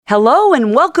Hello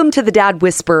and welcome to the Dad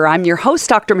Whisperer. I'm your host,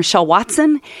 Dr. Michelle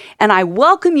Watson, and I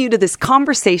welcome you to this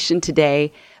conversation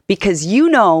today because you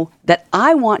know that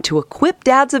I want to equip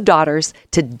dads of daughters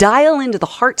to dial into the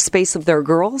heart space of their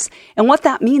girls. And what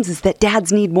that means is that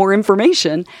dads need more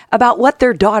information about what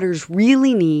their daughters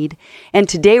really need. And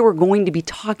today we're going to be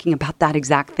talking about that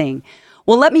exact thing.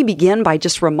 Well, let me begin by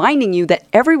just reminding you that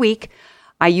every week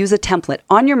I use a template.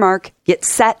 On your mark, get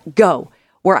set, go,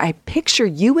 where I picture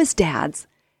you as dads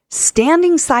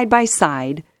standing side by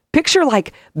side. Picture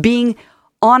like being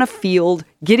on a field,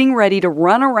 getting ready to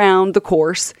run around the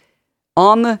course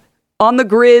on the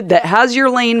grid that has your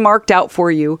lane marked out for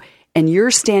you, and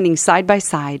you're standing side by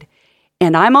side,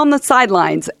 and I'm on the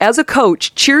sidelines as a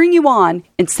coach cheering you on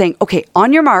and saying, okay,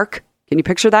 on your mark. Can you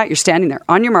picture that? You're standing there.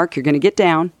 On your mark, you're going to get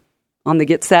down on the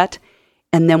get set,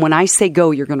 and then when I say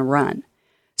go, you're going to run.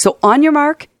 So on your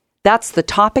mark, that's the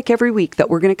topic every week that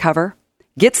we're going to cover.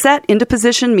 Get set into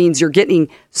position means you're getting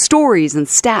stories and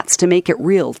stats to make it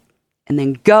real. And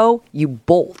then go, you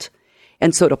bolt.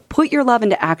 And so to put your love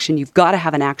into action, you've got to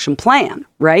have an action plan,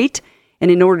 right?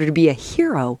 And in order to be a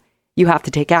hero, you have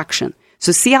to take action.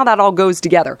 So see how that all goes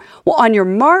together. Well, on your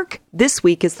mark, this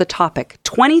week is the topic,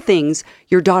 20 things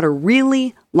your daughter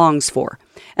really longs for.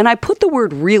 And I put the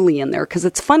word really in there because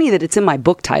it's funny that it's in my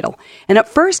book title. And at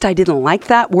first, I didn't like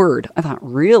that word. I thought,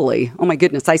 really? Oh my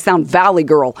goodness, I sound Valley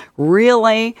Girl.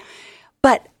 Really?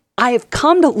 But I have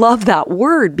come to love that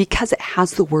word because it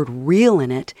has the word real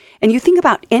in it. And you think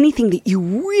about anything that you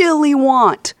really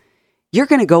want, you're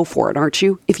going to go for it, aren't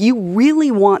you? If you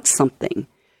really want something,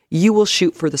 you will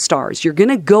shoot for the stars. You're going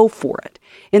to go for it.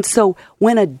 And so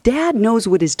when a dad knows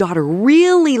what his daughter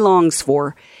really longs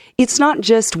for, it's not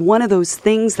just one of those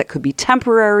things that could be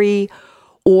temporary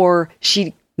or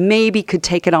she maybe could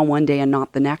take it on one day and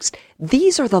not the next.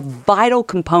 These are the vital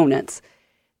components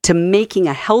to making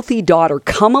a healthy daughter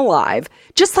come alive.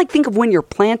 Just like think of when you're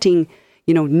planting,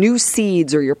 new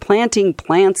seeds or you're planting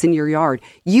plants in your yard.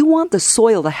 You want the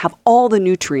soil to have all the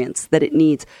nutrients that it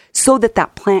needs so that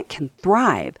that plant can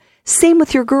thrive. Same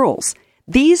with your girls.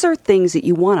 These are things that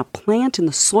you want to plant in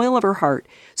the soil of her heart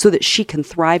so that she can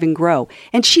thrive and grow.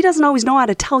 And she doesn't always know how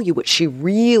to tell you what she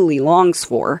really longs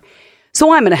for.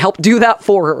 So I'm going to help do that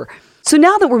for her. So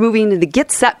now that we're moving into the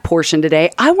get set portion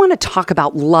today, I want to talk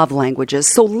about love languages.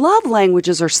 So love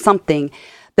languages are something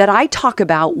that I talk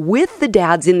about with the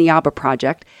dads in the ABBA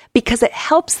project because it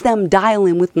helps them dial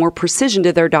in with more precision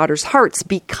to their daughters' hearts,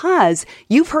 because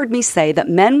you've heard me say that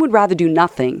men would rather do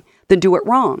nothing than do it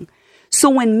wrong. So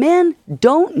when men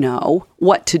don't know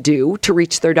what to do to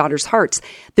reach their daughters' hearts,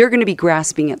 they're going to be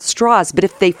grasping at straws. But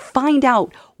if they find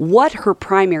out what her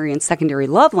primary and secondary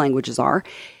love languages are,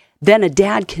 then a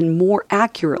dad can more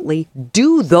accurately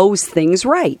do those things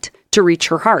right to reach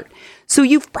her heart. So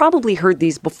you've probably heard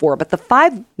these before, but the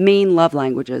 5 main love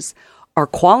languages are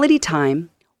quality time,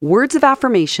 words of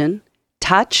affirmation,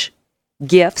 touch,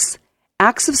 gifts,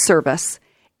 acts of service,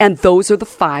 and those are the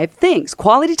 5 things: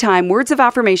 quality time, words of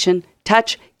affirmation,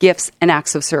 touch, gifts, and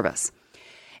acts of service.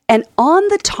 And on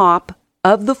the top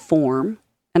of the form,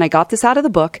 and I got this out of the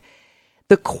book,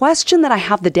 the question that I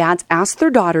have the dads ask their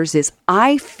daughters is,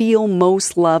 I feel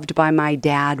most loved by my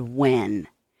dad when?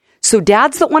 So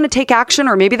dads that want to take action,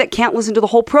 or maybe that can't listen to the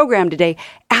whole program today,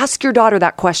 ask your daughter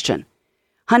that question.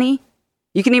 Honey,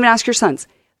 you can even ask your sons,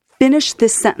 finish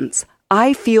this sentence.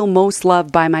 I feel most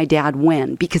loved by my dad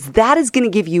when? Because that is going to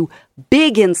give you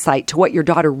big insight to what your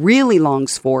daughter really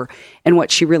longs for and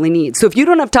what she really needs. So if you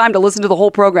don't have time to listen to the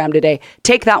whole program today,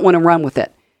 take that one and run with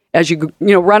it. As you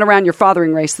run around your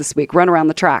fathering race this week, run around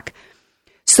the track.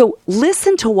 So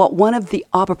listen to what one of the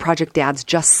ABBA Project dads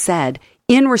just said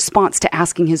in response to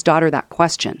asking his daughter that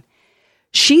question.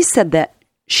 She said that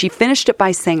she finished it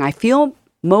by saying, I feel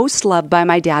most loved by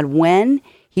my dad when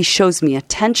he shows me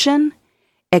attention,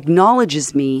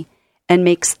 acknowledges me, and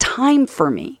makes time for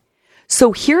me.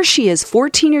 So here she is,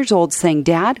 14 years old, saying,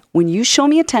 Dad, when you show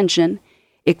me attention,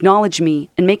 acknowledge me,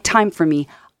 and make time for me,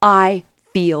 I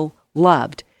feel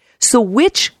loved. So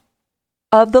which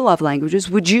of the love languages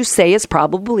would you say is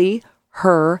probably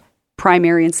her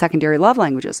primary and secondary love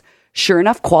languages? Sure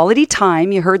enough, quality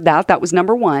time, you heard that. That was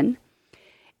number 1.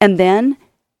 And then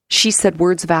she said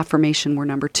words of affirmation were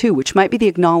number 2, which might be the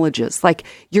acknowledges. Like,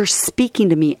 you're speaking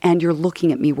to me and you're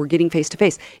looking at me. We're getting face to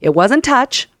face. It wasn't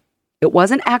touch. It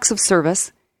wasn't acts of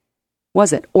service.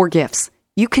 Was it? Or gifts.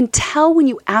 You can tell when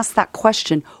you ask that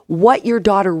question what your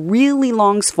daughter really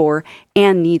longs for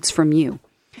and needs from you.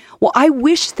 Well, I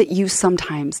wish that you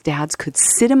sometimes, dads, could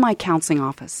sit in my counseling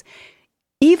office,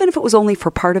 even if it was only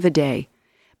for part of a day,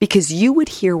 because you would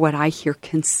hear what I hear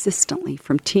consistently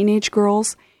from teenage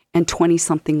girls and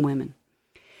 20-something women.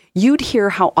 you'd hear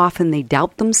how often they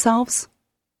doubt themselves,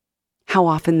 how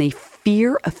often they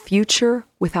fear a future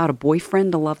without a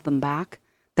boyfriend to love them back.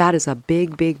 That is a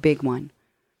big, big, big one.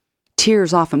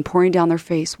 Tears often pouring down their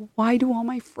face. Why do all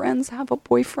my friends have a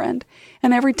boyfriend?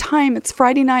 And every time it's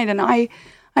Friday night and I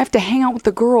have to hang out with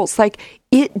the girls. Like,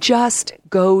 it just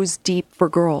goes deep for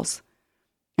girls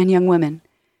and young women.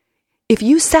 If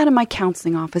you sat in my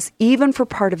counseling office, even for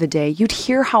part of a day, you'd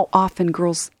hear how often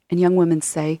girls and young women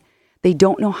say they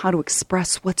don't know how to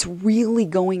express what's really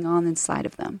going on inside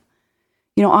of them.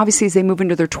 You know, obviously, as they move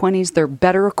into their 20s, they're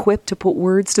better equipped to put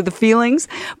words to the feelings.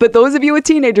 But those of you with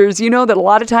teenagers, you know that a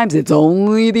lot of times it's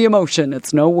only the emotion.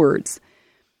 It's no words.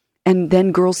 And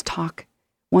then girls talk.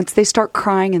 Once they start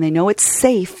crying and they know it's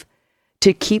safe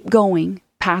to keep going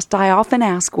past, I often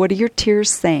ask, what are your tears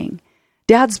saying?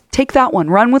 Dads, take that one.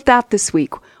 Run with that this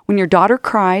week. When your daughter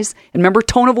cries, and remember,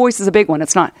 tone of voice is a big one.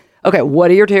 It's not, okay,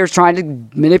 what are your tears trying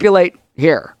to manipulate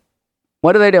here?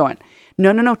 What are they doing?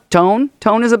 No.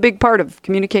 Tone is a big part of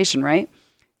communication, right?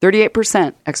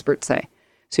 38% experts say.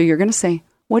 So you're going to say,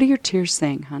 what are your tears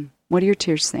saying, hon? What are your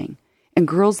tears saying? And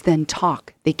girls then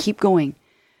talk. They keep going.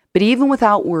 But even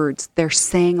without words, they're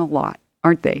saying a lot,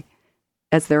 aren't they?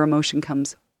 As their emotion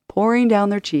comes pouring down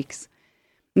their cheeks.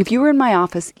 If you were in my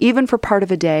office, even for part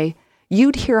of a day,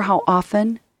 you'd hear how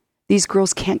often these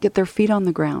girls can't get their feet on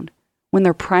the ground when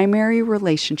their primary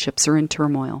relationships are in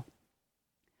turmoil.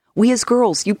 We as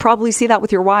girls, you probably see that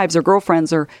with your wives or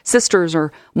girlfriends or sisters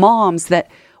or moms, that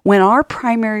when our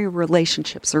primary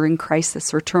relationships are in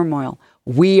crisis or turmoil,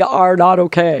 we are not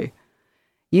okay.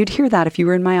 You'd hear that if you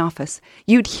were in my office.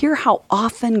 You'd hear how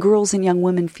often girls and young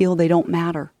women feel they don't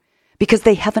matter because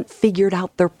they haven't figured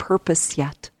out their purpose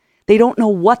yet. They don't know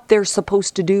what they're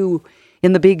supposed to do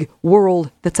in the big world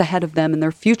that's ahead of them, and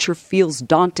their future feels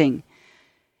daunting.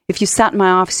 If you sat in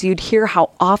my office, you'd hear how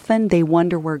often they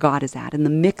wonder where God is at in the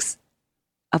mix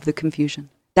of the confusion.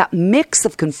 That mix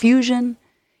of confusion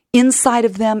inside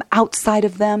of them, outside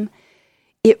of them,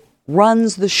 it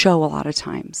runs the show a lot of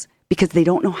times because they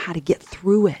don't know how to get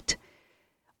through it.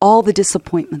 All the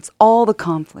disappointments, all the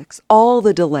conflicts, all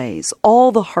the delays,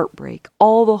 all the heartbreak,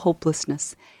 all the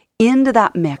hopelessness into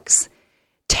that mix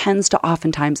tends to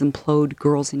oftentimes implode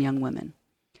girls and young women.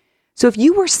 So if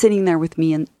you were sitting there with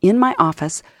me in my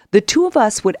office, the two of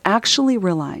us would actually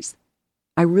realize,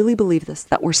 I really believe this,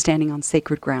 that we're standing on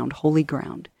sacred ground, holy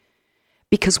ground.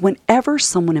 Because whenever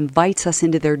someone invites us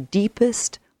into their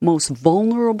deepest, most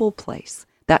vulnerable place,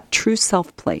 that true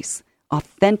self place,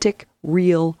 authentic,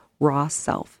 real, raw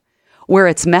self, where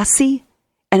it's messy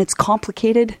and it's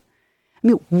complicated, I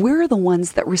mean, we're the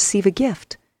ones that receive a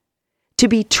gift. To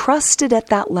be trusted at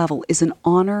that level is an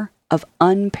honor of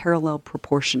unparalleled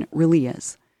proportion. It really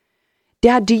is.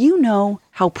 Dad, do you know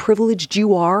how privileged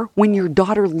you are when your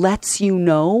daughter lets you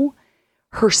know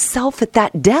herself at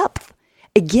that depth?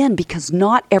 Again, because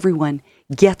not everyone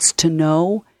gets to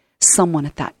know someone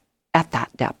at that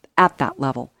depth, at that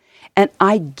level. And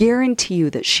I guarantee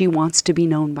you that she wants to be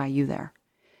known by you there.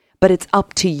 But it's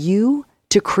up to you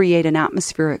to create an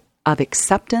atmosphere of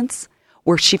acceptance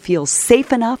where she feels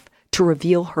safe enough to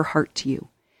reveal her heart to you.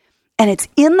 And it's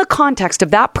in the context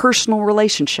of that personal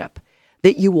relationship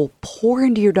that you will pour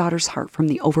into your daughter's heart from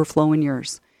the overflow in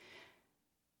yours.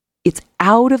 It's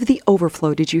out of the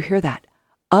overflow, did you hear that?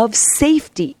 Of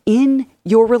safety in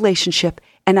your relationship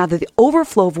and out of the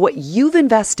overflow of what you've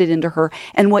invested into her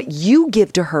and what you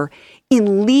give to her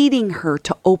in leading her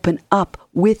to open up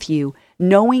with you,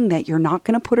 knowing that you're not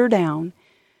going to put her down.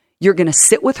 You're going to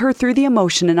sit with her through the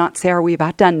emotion and not say, are we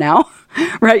about done now?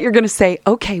 Right? You're going to say,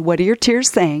 okay, what are your tears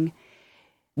saying?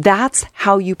 That's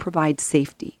how you provide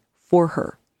safety for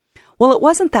her. Well, it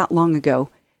wasn't that long ago,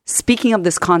 speaking of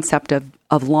this concept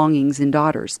of longings in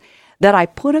daughters, that I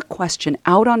put a question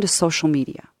out onto social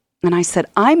media. And I said,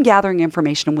 I'm gathering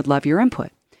information and would love your input.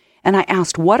 And I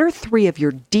asked, what are 3 of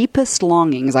your deepest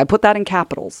longings? I put that in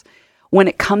capitals when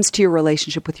it comes to your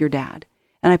relationship with your dad.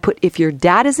 And I put, if your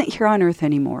dad isn't here on earth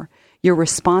anymore, your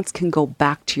response can go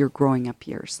back to your growing up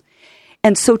years.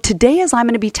 And so today, as I'm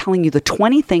going to be telling you the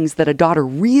 20 things that a daughter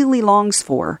really longs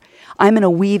for, I'm going to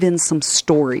weave in some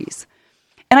stories.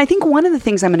 And I think one of the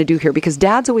things I'm going to do here, because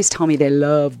dads always tell me they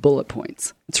love bullet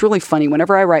points. It's really funny.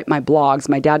 Whenever I write my blogs,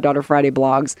 my Dad, Daughter Friday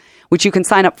blogs, which you can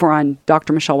sign up for on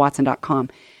drmichellewatson.com,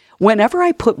 whenever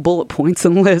I put bullet points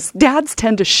and lists, dads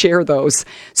tend to share those.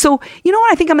 So you know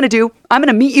what I think I'm going to do? I'm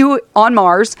going to meet you on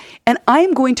Mars, and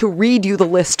I'm going to read you the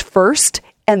list first,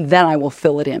 and then I will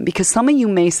fill it in. Because some of you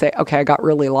may say, okay, I got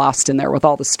really lost in there with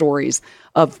all the stories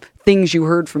of things you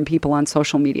heard from people on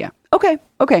social media. Okay,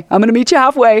 I'm going to meet you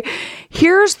halfway.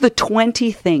 Here's the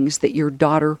 20 things that your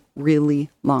daughter really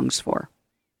longs for.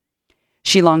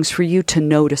 She longs for you to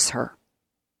notice her.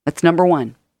 That's number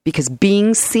one, because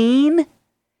being seen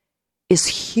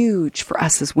is huge for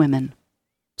us as women.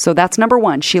 So that's number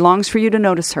one. She longs for you to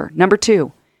notice her. Number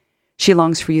two, she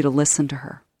longs for you to listen to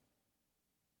her.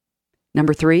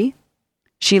 Number three,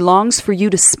 she longs for you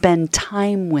to spend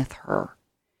time with her.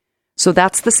 So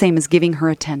that's the same as giving her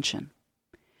attention.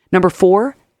 Number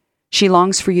four, she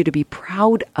longs for you to be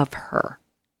proud of her.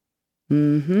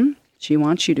 She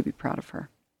wants you to be proud of her.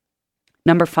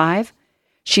 Number five,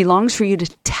 she longs for you to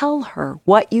tell her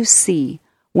what you see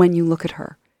when you look at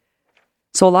her.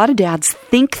 So a lot of dads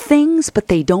think things, but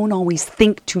they don't always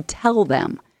think to tell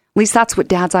them. At least that's what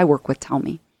dads I work with tell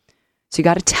me. So you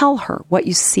got to tell her what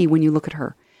you see when you look at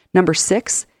her. Number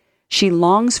six, she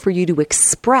longs for you to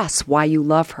express why you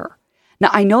love her. Now,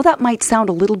 I know that might sound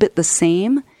a little bit the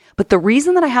same, but the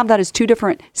reason that I have that as two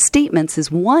different statements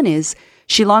is one is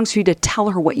she longs for you to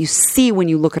tell her what you see when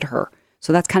you look at her.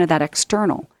 So that's kind of that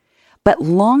external. But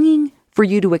longing for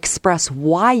you to express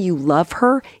why you love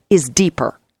her is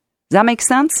deeper. Does that make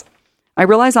sense? I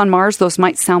realize on Mars those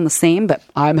might sound the same, but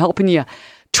I'm helping you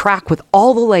track with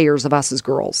all the layers of us as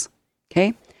girls.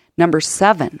 Okay? Number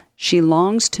 7, she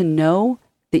longs to know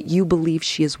that you believe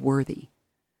she is worthy.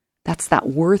 That's that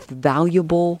worth,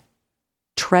 valuable,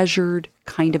 treasured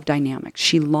kind of dynamic.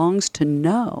 She longs to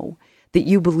know that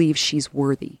you believe she's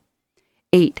worthy.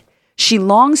 8, she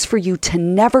longs for you to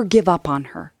never give up on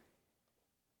her.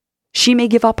 She may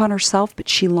give up on herself, but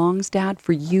she longs, Dad,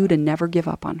 for you to never give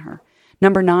up on her.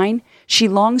 Number 9, she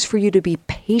longs for you to be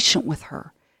patient with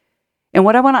her. And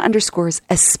what I want to underscore is,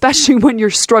 especially when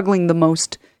you're struggling the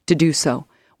most to do so,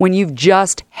 when you've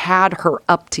just had her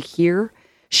up to here,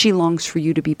 she longs for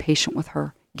you to be patient with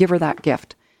her. Give her that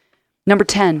gift. Number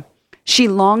 10, she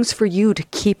longs for you to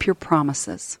keep your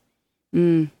promises.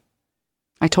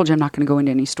 I told you I'm not going to go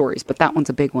into any stories, but that one's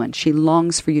a big one. She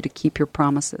longs for you to keep your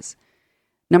promises.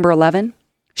 Number 11,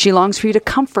 she longs for you to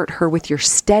comfort her with your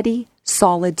steady,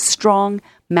 solid, strong,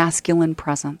 masculine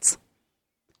presence.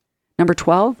 Number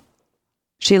 12,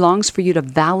 she longs for you to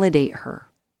validate her.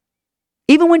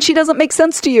 Even when she doesn't make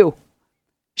sense to you,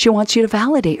 she wants you to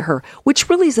validate her, which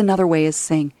really is another way of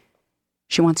saying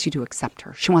she wants you to accept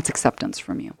her. She wants acceptance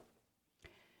from you.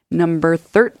 Number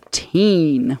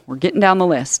 13, we're getting down the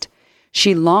list.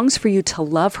 She longs for you to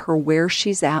love her where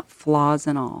she's at, flaws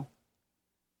and all.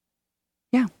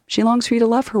 Yeah, she longs for you to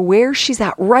love her where she's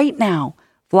at right now,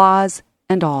 flaws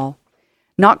and all.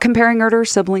 Not comparing her to her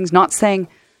siblings, not saying,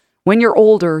 when you're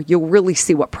older, you'll really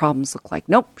see what problems look like.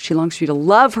 Nope, she longs for you to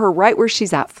love her right where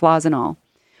she's at, flaws and all.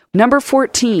 Number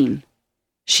 14,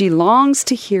 she longs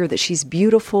to hear that she's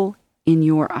beautiful in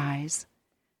your eyes.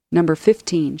 Number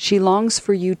 15, she longs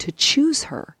for you to choose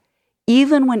her,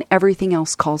 even when everything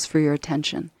else calls for your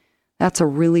attention. That's a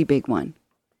really big one.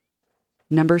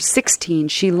 Number 16,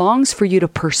 she longs for you to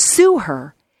pursue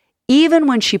her, even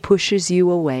when she pushes you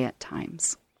away at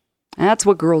times. That's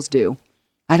what girls do.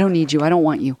 I don't need you. I don't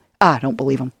want you. I don't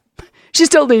believe them. She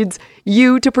still needs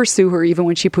you to pursue her, even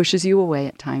when she pushes you away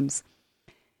at times.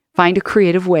 Find a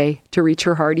creative way to reach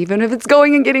her heart, even if it's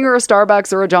going and getting her a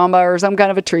Starbucks or a Jamba or some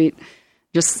kind of a treat.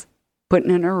 Just putting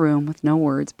her in her room with no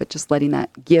words, but just letting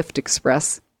that gift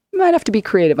express. You might have to be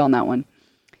creative on that one.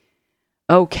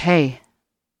 Okay.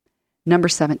 Number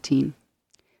 17.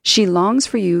 She longs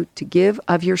for you to give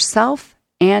of yourself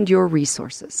and your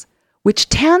resources, which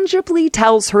tangibly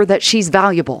tells her that she's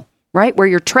valuable, right? Where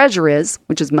your treasure is,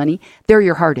 which is money, there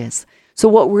your heart is. So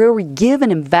where we give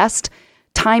and invest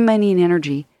time, money, and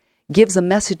energy gives a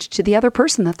message to the other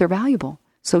person that they're valuable.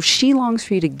 So she longs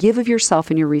for you to give of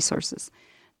yourself and your resources.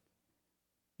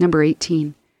 Number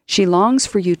 18, she longs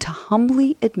for you to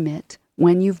humbly admit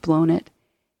when you've blown it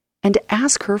and to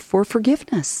ask her for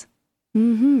forgiveness.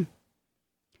 Number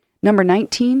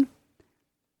 19,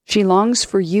 she longs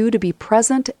for you to be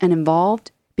present and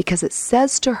involved because it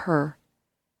says to her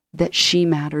that she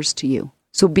matters to you.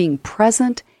 So being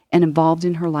present and involved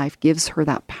in her life gives her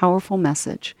that powerful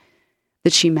message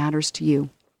that she matters to you.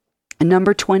 And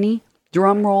number 20,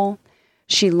 drum roll,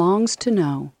 she longs to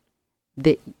know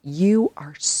that you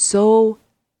are so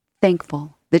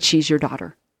thankful that she's your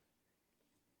daughter.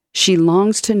 She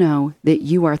longs to know that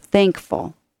you are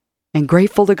thankful and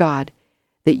grateful to God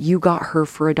that you got her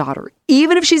for a daughter.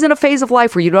 Even if she's in a phase of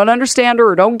life where you don't understand her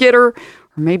or don't get her, or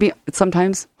maybe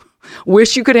sometimes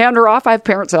wish you could hand her off. I have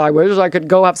parents that I wish I could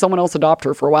go have someone else adopt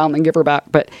her for a while and then give her back.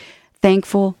 But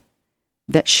thankful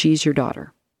that she's your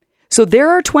daughter. So there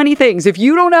are 20 things. If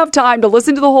you don't have time to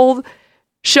listen to the whole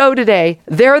show today,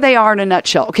 there they are in a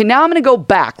nutshell. Okay, now I'm going to go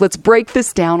back. Let's break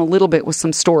this down a little bit with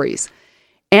some stories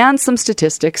and some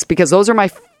statistics, because those are my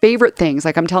favorite things.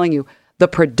 Like I'm telling you, the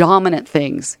predominant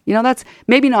things. That's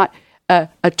maybe not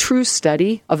a true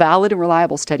study, a valid and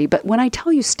reliable study. But when I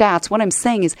tell you stats, what I'm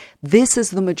saying is this is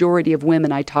the majority of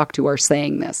women I talk to are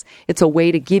saying this. It's a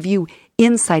way to give you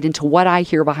insight into what I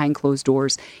hear behind closed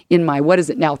doors in my,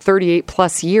 38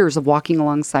 plus years of walking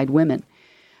alongside women.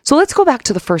 So let's go back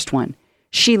to the first one.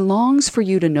 She longs for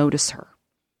you to notice her.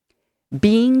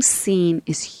 Being seen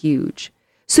is huge.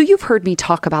 So you've heard me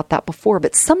talk about that before,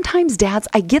 but sometimes dads,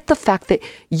 I get the fact that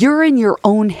you're in your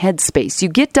own headspace. You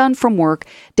get done from work,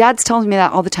 dad's telling me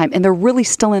that all the time, and they're really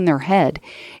still in their head.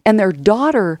 And their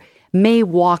daughter may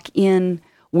walk in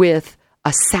with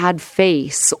a sad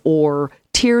face or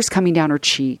tears coming down her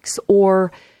cheeks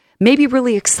or maybe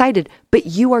really excited, but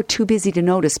you are too busy to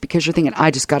notice because you're thinking, I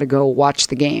just got to go watch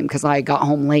the game because I got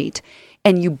home late.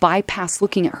 And you bypass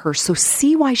looking at her. So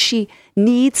see why she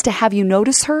needs to have you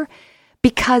notice her?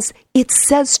 Because it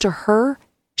says to her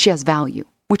she has value,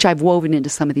 which I've woven into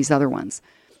some of these other ones.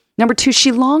 Number 2,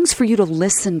 she longs for you to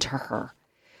listen to her.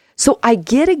 So I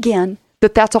get again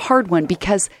that that's a hard one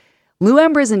because Lou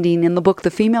Ambrosendine in the book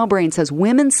The Female Brain says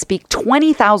women speak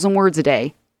 20,000 words a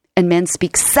day and men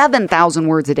speak 7,000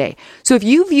 words a day. So if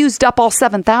you've used up all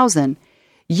 7,000,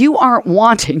 you aren't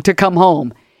wanting to come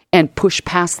home and push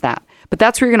past that. But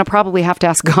that's where you're going to probably have to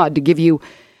ask God to give you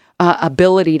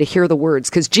ability to hear the words,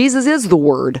 because Jesus is the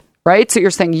word, right? So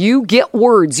you're saying, you get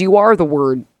words, you are the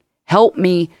word. Help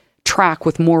me track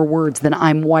with more words than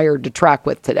I'm wired to track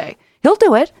with today. He'll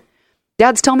do it.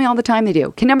 Dads tell me all the time they do.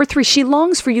 Okay, number 3, she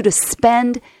longs for you to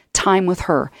spend time with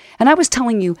her. And I was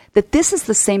telling you that this is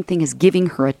the same thing as giving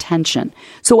her attention.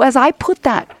 So as I put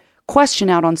that question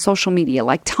out on social media,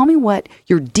 like, tell me what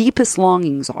your deepest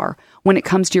longings are when it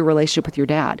comes to your relationship with your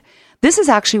dad. This is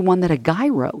actually one that a guy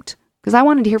wrote, because I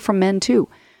wanted to hear from men too.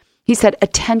 He said,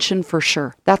 attention for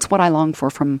sure. That's what I long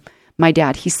for from my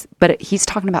dad. But he's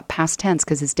talking about past tense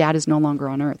because his dad is no longer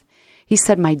on earth. He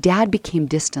said, my dad became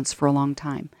distant for a long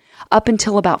time. Up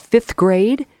until about 5th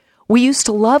grade, we used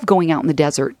to love going out in the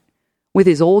desert with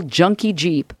his old junky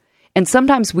Jeep. And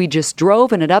sometimes we just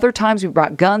drove, and at other times we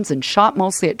brought guns and shot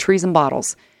mostly at trees and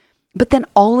bottles. But then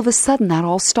all of a sudden that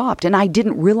all stopped. And I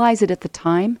didn't realize it at the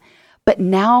time. But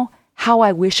now, how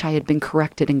I wish I had been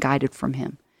corrected and guided from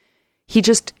him.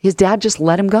 His dad just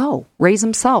let him go, raise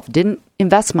himself, didn't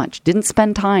invest much, didn't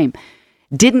spend time,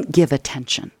 didn't give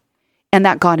attention. And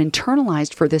that got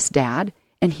internalized for this dad.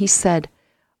 And he said,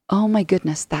 oh my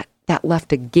goodness, that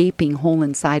left a gaping hole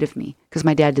inside of me because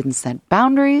my dad didn't set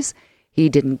boundaries. He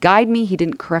didn't guide me. He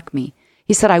didn't correct me.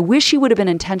 He said, I wish he would have been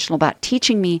intentional about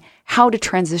teaching me how to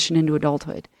transition into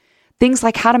adulthood. Things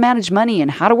like how to manage money and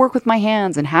how to work with my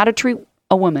hands and how to treat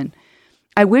a woman.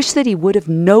 I wish that he would have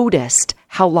noticed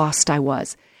how lost I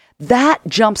was. That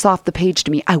jumps off the page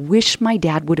to me. I wish my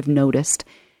dad would have noticed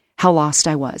how lost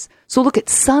I was. So look,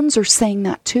 sons are saying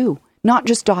that too, not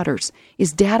just daughters.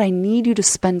 Is, Dad, I need you to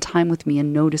spend time with me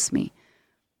and notice me.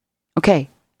 Okay,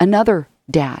 another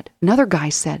guy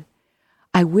said,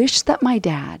 I wish that my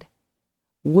dad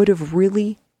would have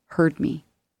really heard me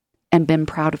and been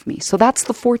proud of me. So that's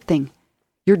the 4th thing.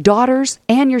 Your daughters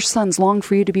and your sons long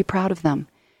for you to be proud of them.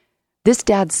 This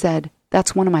dad said,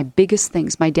 that's one of my biggest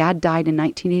things. My dad died in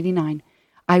 1989.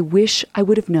 I wish I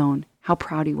would have known how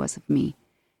proud he was of me,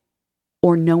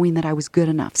 or knowing that I was good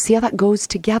enough. See how that goes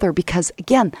together? Because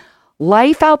again,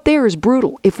 life out there is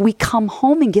brutal. If we come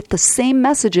home and get the same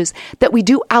messages that we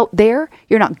do out there,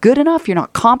 you're not good enough, you're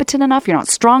not competent enough, you're not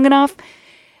strong enough,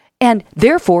 and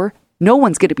therefore, no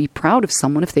one's going to be proud of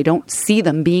someone if they don't see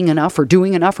them being enough or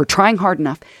doing enough or trying hard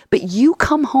enough. But you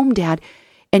come home, Dad,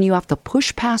 and you have to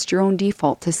push past your own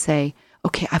default to say,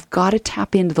 okay, I've got to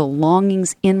tap into the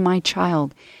longings in my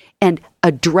child and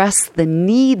address the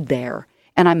need there.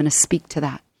 And I'm going to speak to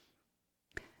that.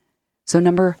 So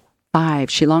number 5,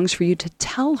 she longs for you to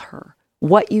tell her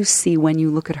what you see when you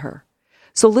look at her.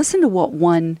 So listen to what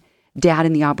one dad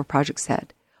in the Abba Project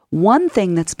said. One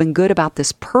thing that's been good about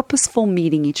this purposeful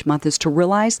meeting each month is to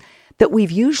realize that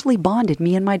we've usually bonded,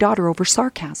 me and my daughter, over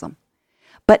sarcasm.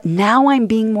 But now I'm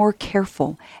being more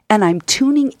careful and I'm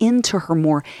tuning into her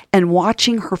more and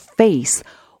watching her face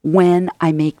when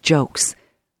I make jokes.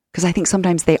 Because I think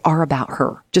sometimes they are about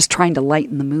her, just trying to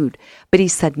lighten the mood. But he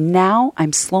said, now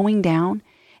I'm slowing down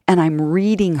and I'm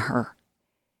reading her.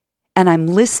 And I'm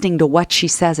listening to what she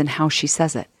says and how she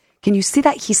says it. Can you see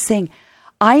that? He's saying,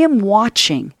 I am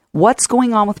watching what's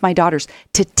going on with my daughters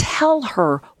to tell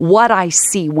her what I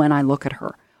see when I look at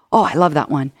her. Oh, I love that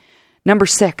one. Number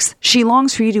 6, she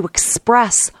longs for you to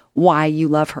express why you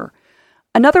love her.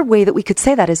 Another way that we could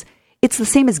say that is, it's the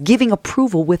same as giving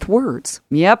approval with words.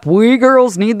 Yep, we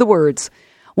girls need the words.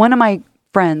 One of my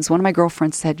friends, one of my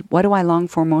girlfriends said, what do I long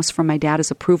for most from my dad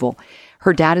is approval.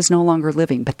 Her dad is no longer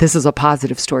living, but this is a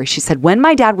positive story. She said, when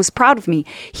my dad was proud of me,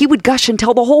 he would gush and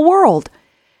tell the whole world.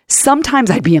 Sometimes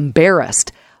I'd be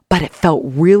embarrassed, but it felt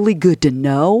really good to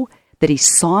know that he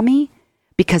saw me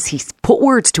because he put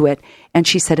words to it. And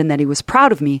she said, and that he was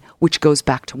proud of me, which goes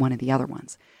back to one of the other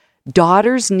ones.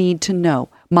 Daughters need to know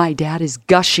my dad is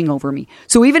gushing over me.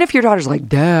 So even if your daughter's like,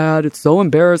 Dad, it's so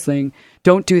embarrassing,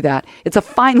 don't do that. It's a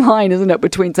fine line, isn't it,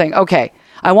 between saying, okay,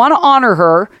 I want to honor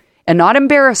her and not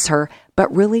embarrass her,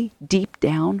 but really deep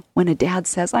down when a dad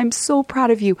says, I'm so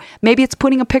proud of you. Maybe it's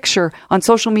putting a picture on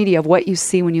social media of what you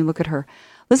see when you look at her.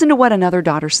 Listen to what another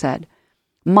daughter said.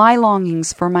 My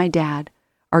longings for my dad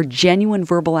are genuine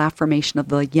verbal affirmation of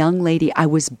the young lady I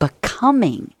was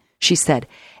becoming, she said.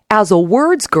 As a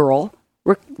words girl,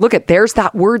 look at, there's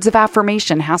that words of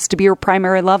affirmation has to be her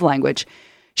primary love language.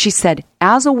 She said,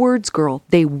 as a words girl,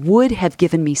 they would have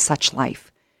given me such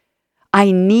life.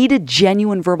 I needed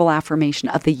genuine verbal affirmation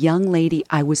of the young lady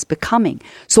I was becoming.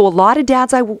 So a lot of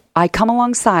dads I come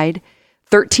alongside,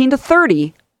 13 to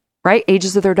 30, right,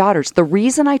 ages of their daughters. The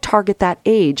reason I target that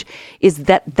age is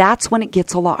that that's when it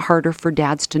gets a lot harder for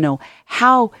dads to know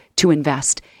how to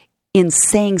invest in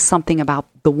saying something about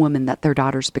the woman that their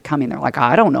daughter's becoming. They're like,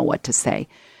 I don't know what to say.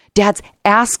 Dads,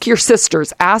 ask your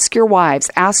sisters, ask your wives,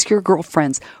 ask your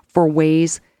girlfriends for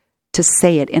ways to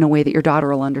say it in a way that your daughter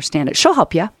will understand it. She'll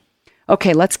help you.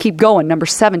 Okay, let's keep going. Number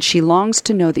 7, she longs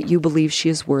to know that you believe she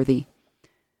is worthy.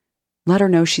 Let her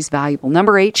know she's valuable.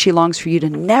 Number 8, she longs for you to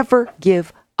never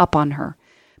give up on her.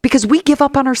 Because we give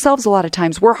up on ourselves a lot of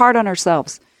times. We're hard on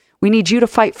ourselves. We need you to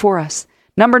fight for us.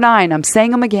 Number 9, I'm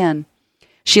saying them again.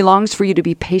 She longs for you to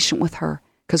be patient with her.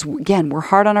 Because again, we're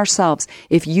hard on ourselves.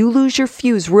 If you lose your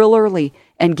fuse real early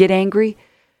and get angry,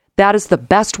 that is the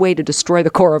best way to destroy the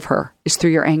core of her, is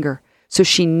through your anger. So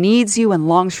she needs you and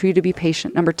longs for you to be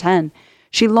patient. Number 10,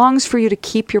 she longs for you to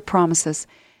keep your promises.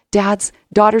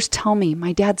 Daughters tell me,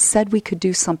 my dad said we could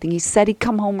do something. He said he'd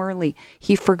come home early.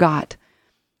 He forgot.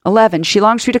 11, she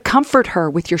longs for you to comfort her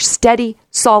with your steady,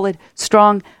 solid,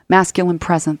 strong, masculine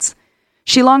presence.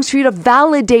 She longs for you to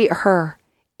validate her,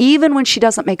 even when she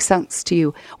doesn't make sense to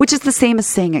you, which is the same as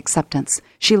saying acceptance.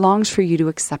 She longs for you to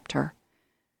accept her.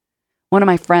 One of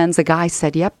my friends, a guy,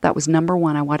 said, yep, that was number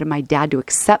 1. I wanted my dad to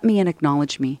accept me and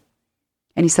acknowledge me.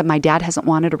 And he said, my dad hasn't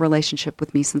wanted a relationship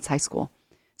with me since high school.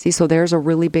 See, so there's a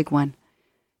really big one.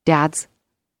 Dads,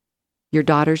 your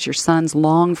daughters, your sons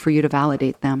long for you to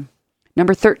validate them.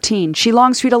 Number 13, she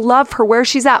longs for you to love her where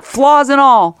she's at, flaws and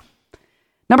all.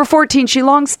 Number 14, she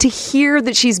longs to hear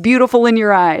that she's beautiful in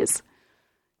your eyes.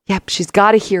 Yep, she's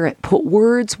got to hear it. Put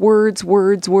words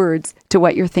to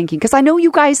what you're thinking. Because I know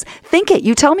you guys think it.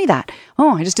 You tell me that.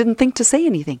 Oh, I just didn't think to say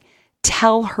anything.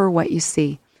 Tell her what you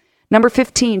see. Number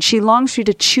 15, she longs for you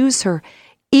to choose her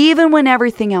even when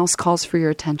everything else calls for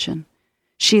your attention.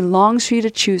 She longs for you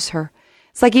to choose her.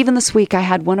 It's like even this week I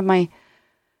had one of my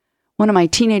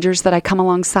teenagers that I come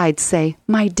alongside say,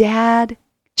 my dad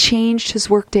changed his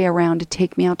workday around to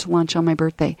take me out to lunch on my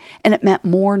birthday. And it meant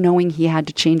more knowing he had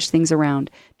to change things around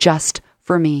just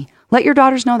for me. Let your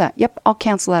daughters know that. Yep, I'll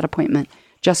cancel that appointment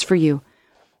just for you.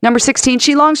 Number 16,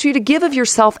 she longs for you to give of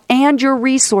yourself and your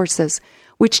resources,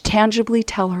 which tangibly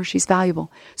tell her she's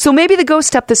valuable. So maybe the go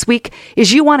step this week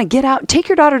is you want to get out, take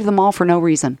your daughter to the mall for no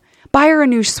reason. Buy her a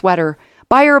new sweater,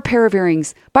 buy her a pair of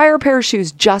earrings, buy her a pair of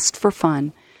shoes just for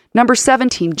fun. Number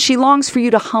 17, she longs for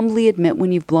you to humbly admit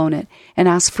when you've blown it and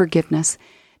ask forgiveness.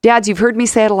 Dads, you've heard me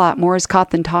say it a lot, more is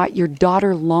caught than taught. Your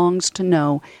daughter longs to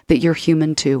know that you're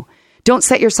human too. Don't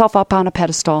set yourself up on a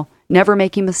pedestal, never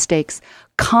making mistakes.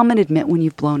 Come and admit when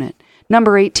you've blown it.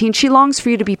 Number 18, she longs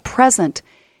for you to be present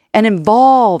and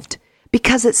involved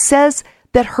because it says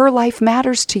that her life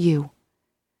matters to you.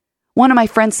 One of my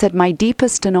friends said, my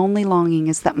deepest and only longing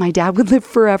is that my dad would live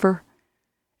forever.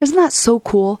 Isn't that so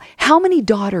cool? How many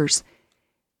daughters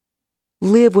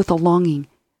live with a longing,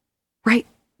 right?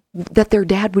 That their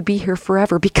dad would be here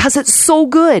forever because it's so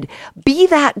good. Be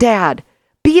that dad.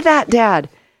 Be that dad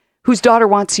whose daughter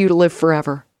wants you to live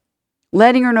forever.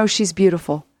 Letting her know she's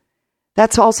beautiful.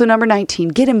 That's also number 19.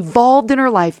 Get involved in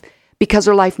her life because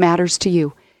her life matters to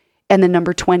you. And then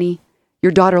number 20,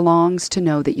 your daughter longs to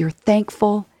know that you're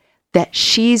thankful that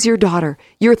she's your daughter.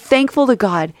 You're thankful to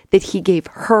God that he gave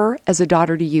her as a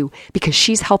daughter to you because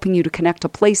she's helping you to connect to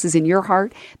places in your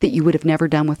heart that you would have never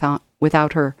done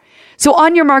without her. So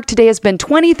on your mark today has been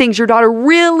 20 things your daughter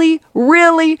really,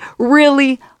 really,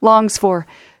 really longs for.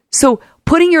 So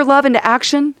putting your love into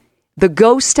action, the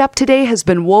go step today has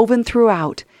been woven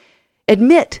throughout.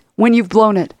 Admit when you've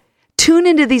blown it. Tune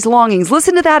into these longings.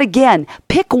 Listen to that again.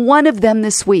 Pick one of them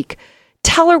this week.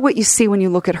 Tell her what you see when you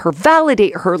look at her.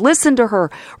 Validate her. Listen to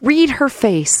her. Read her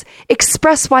face.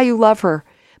 Express why you love her.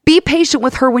 Be patient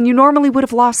with her when you normally would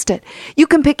have lost it. You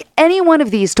can pick any one of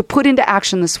these to put into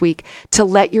action this week to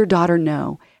let your daughter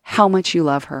know how much you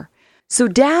love her. So,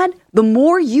 Dad, the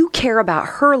more you care about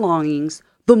her longings,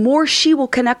 the more she will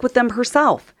connect with them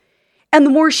herself. And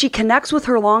the more she connects with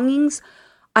her longings,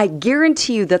 I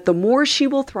guarantee you that the more she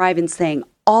will thrive in saying,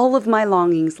 all of my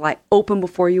longings lie open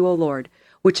before you, O Lord,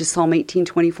 which is Psalm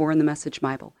 18:24 in the Message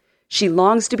Bible. She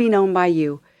longs to be known by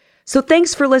you. So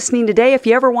thanks for listening today. If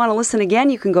you ever want to listen again,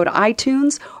 you can go to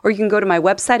iTunes or you can go to my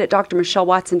website at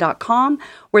drmichellewatson.com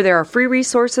where there are free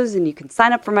resources and you can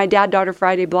sign up for my Dad Daughter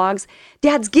Friday blogs.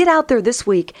 Dads, get out there this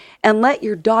week and let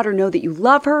your daughter know that you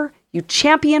love her, you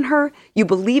champion her, you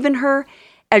believe in her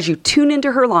as you tune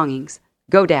into her longings.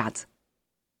 Go Dads.